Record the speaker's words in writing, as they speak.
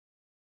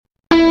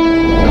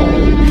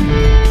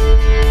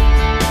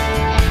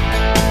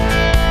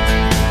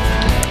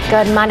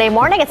Good Monday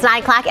morning. It's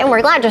 9 o'clock, and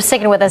we're glad you're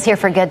sticking with us here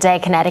for Good Day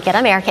Connecticut.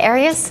 I'm Erica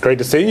Arias. Great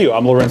to see you.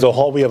 I'm Lorenzo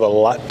Hall. We have a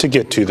lot to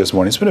get to this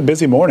morning. It's been a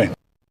busy morning.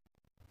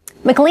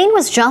 McLean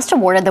was just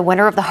awarded the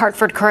winner of the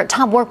Hartford Current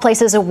Top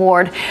Workplaces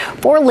Award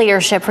for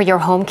leadership for your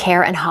home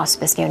care and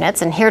hospice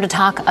units. And here to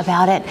talk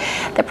about it,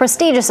 the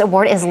prestigious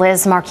award is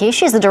Liz Marquis.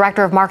 She's the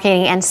Director of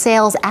Marketing and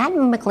Sales at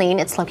McLean.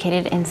 It's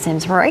located in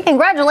Simsbury.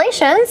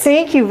 Congratulations.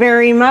 Thank you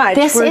very much.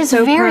 We're is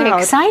so very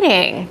proud.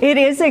 Exciting. It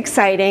is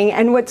exciting.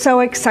 And what's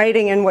so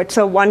exciting and what's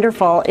so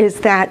wonderful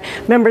is that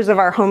members of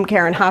our home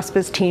care and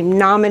hospice team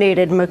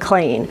nominated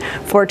McLean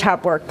for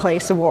Top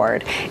Workplace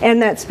Award.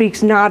 And that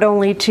speaks not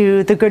only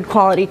to the good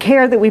quality care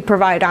that we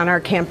provide on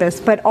our campus,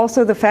 but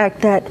also the fact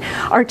that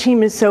our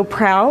team is so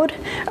proud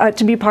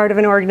to be part of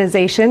an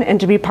organization and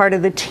to be part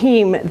of the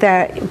team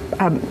that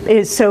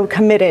is so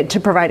committed to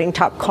providing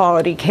top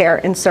quality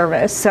care and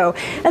service.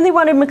 And they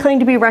wanted McLean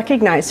to be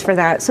recognized for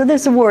that. So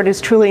this award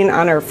is truly an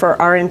honor for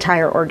our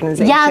entire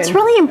organization. Yeah, it's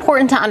really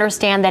important to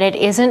understand that it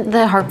isn't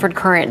the Hartford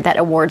Current that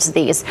awards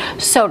these,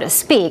 so to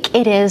speak.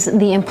 It is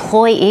the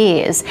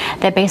employees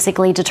that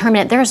basically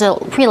determine it. There's a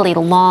really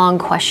long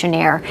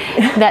questionnaire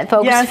that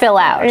folks fill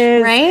out.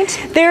 Right?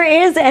 There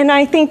is, and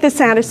I think the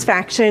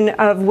satisfaction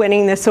of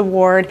winning this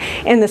award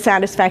and the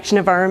satisfaction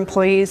of our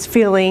employees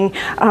feeling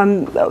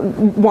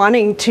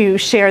wanting to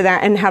share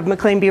that and have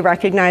McLean be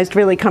recognized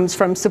really comes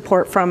from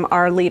support from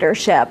our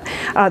leadership.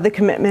 The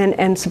commitment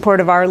and support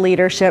of our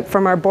leadership,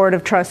 from our Board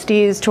of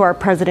Trustees to our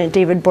President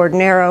David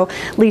Bordenero,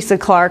 Lisa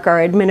Clark,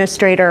 our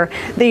administrator.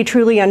 They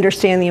truly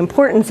understand the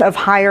importance of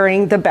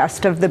hiring the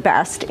best of the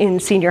best in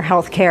senior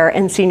health care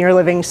and senior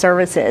living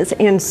services.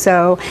 And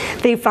so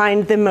they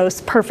find the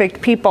most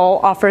perfect people,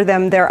 offer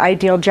them their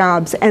ideal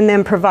jobs, and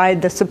then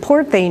provide the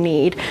support they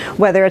need,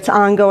 whether it's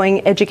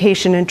ongoing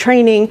education and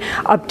training,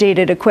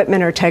 updated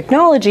equipment or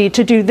technology,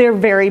 to do their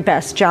very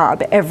best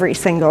job every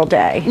single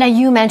day. Now,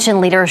 you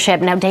mentioned leadership.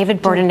 Now,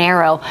 David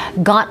Bordenero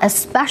got a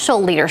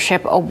special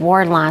leadership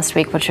award last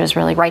week, which was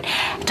really great.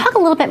 Talk a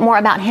little bit more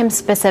about him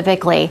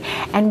specifically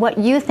and what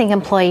you think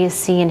employees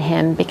see in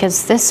him,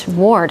 because this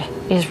award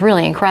is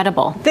really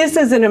incredible. This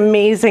is an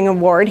amazing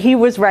award. He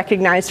was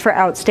recognized for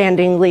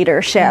outstanding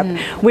leadership,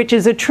 which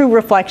is a true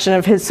reflection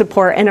of his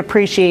support and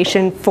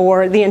appreciation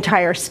for the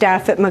entire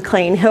staff at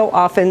McLean. He'll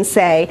often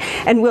say,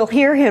 and we'll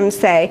hear him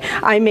say,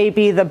 I may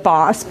be the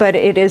boss, but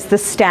it is the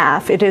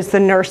staff, it is the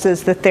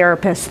nurses, the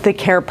therapists, the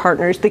care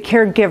partners, the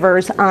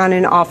caregivers on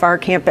and off our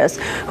campus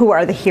who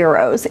are the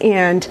heroes.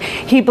 And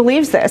he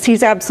believes this.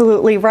 He's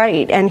absolutely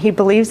right, and he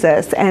believes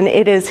this. And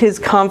it is his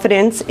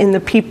confidence in the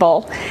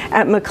people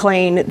at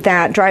McLean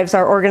that drives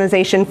our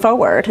organization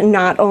forward,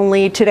 not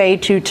only today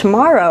to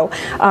tomorrow,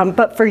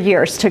 but for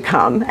years to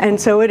come. And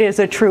so it is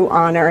a true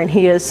honor, and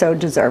he is so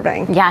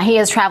deserving. Yeah, he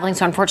is traveling,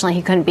 so unfortunately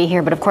he couldn't be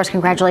here, but of course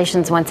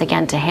congratulations once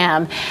again to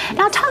him.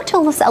 Now talk to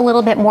us a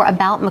little bit more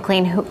about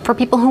McLean for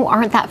people who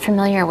aren't that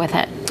familiar with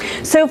it.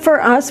 So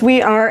for us,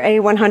 we are a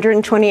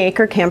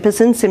 120-acre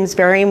campus in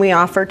Simsbury, and we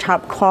offer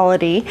top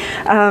quality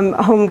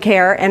home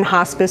care and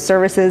hospice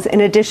services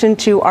in addition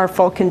to our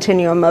full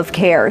continuum of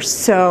care.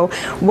 So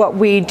what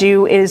we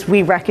do is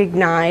we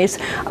recognize,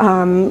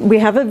 we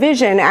have a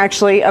vision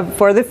actually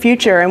for the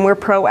future, and we're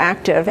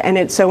proactive, and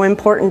it's so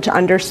important to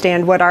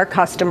understand what our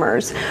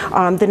customers,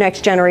 the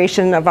next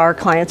generation of our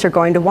clients, are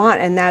going to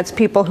want, and that's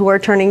people who are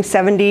turning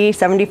 70,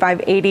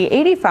 75, 80,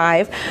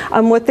 85,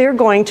 what they're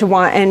going to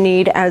want and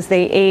need as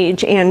they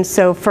age. And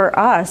so for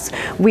us,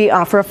 we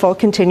offer a full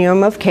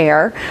continuum of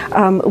care.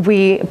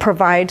 We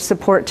provide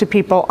support to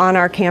people on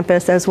our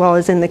campus as well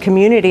as in the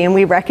community, and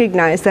we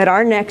recognize that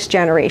our next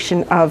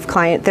generation of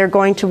client, they're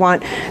going to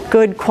want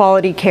good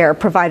quality care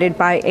provided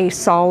by a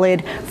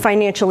solid,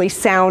 financially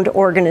sound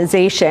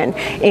organization.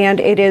 And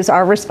it is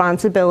our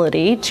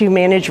responsibility to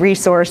manage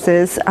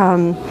resources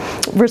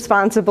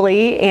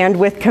responsibly and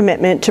with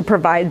commitment to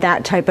provide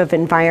that type of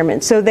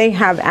environment, so they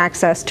have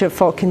access to a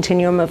full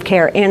continuum of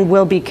care and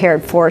will be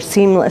cared for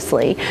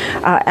seamlessly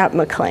at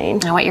McLean.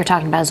 Now, what you're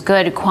talking about is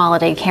good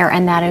quality care,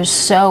 and that is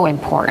so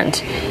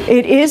important.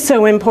 It is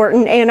so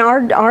important, and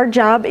our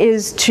job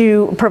is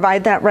to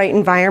provide that right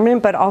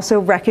environment, but also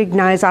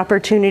recognize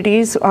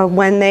opportunities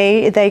when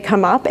they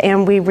come up.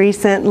 And we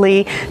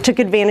recently took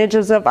advantage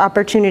of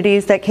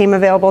opportunities that came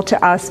available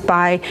to us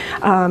by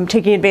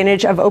taking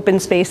advantage of open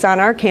space on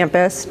our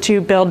campus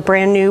to build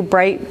brand new,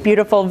 bright,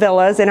 beautiful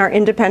villas in our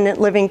independent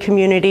living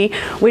community,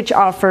 which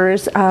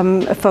offers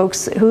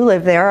folks who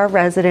live there, our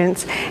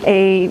residents,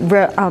 a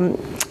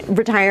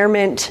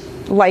retirement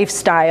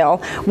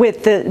lifestyle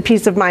with the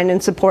peace of mind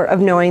and support of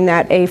knowing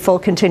that a full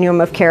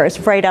continuum of care is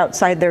right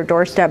outside their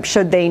doorstep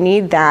should they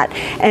need that.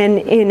 And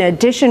in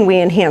addition, we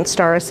enhanced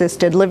our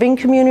assisted living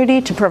community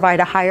to provide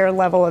a higher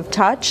level of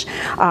touch,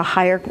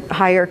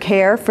 higher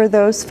care for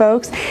those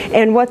folks.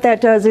 And what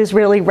that does is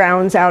really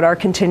rounds out our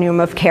continuum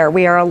of care.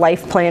 We are a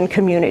life plan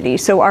community,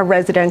 so our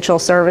residential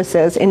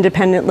services,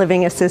 independent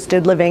living,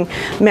 assisted living,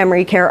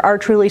 memory care, are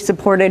truly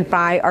supported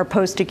by our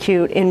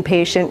post-acute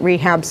inpatient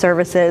rehab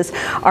services,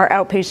 our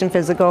outpatient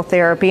and physical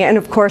therapy, and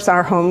of course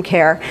our home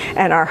care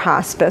and our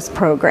hospice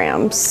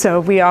programs. So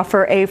we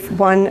offer a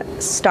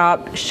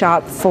one-stop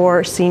shop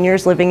for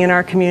seniors living in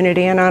our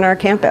community and on our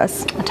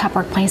campus. A top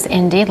workplace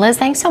indeed. Liz,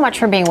 thanks so much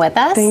for being with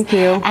us. Thank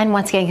you. And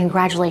once again,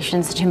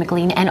 congratulations to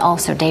McLean and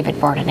also David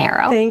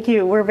Bordenero. Thank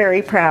you. We're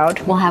very proud.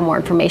 We'll have more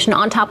information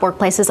on top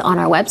workplaces on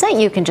our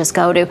website. You can just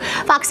go to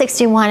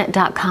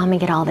fox61.com and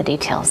get all the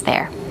details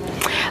there.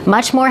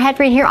 Much more ahead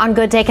for you here on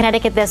Good Day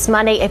Connecticut this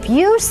Monday. If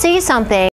you see something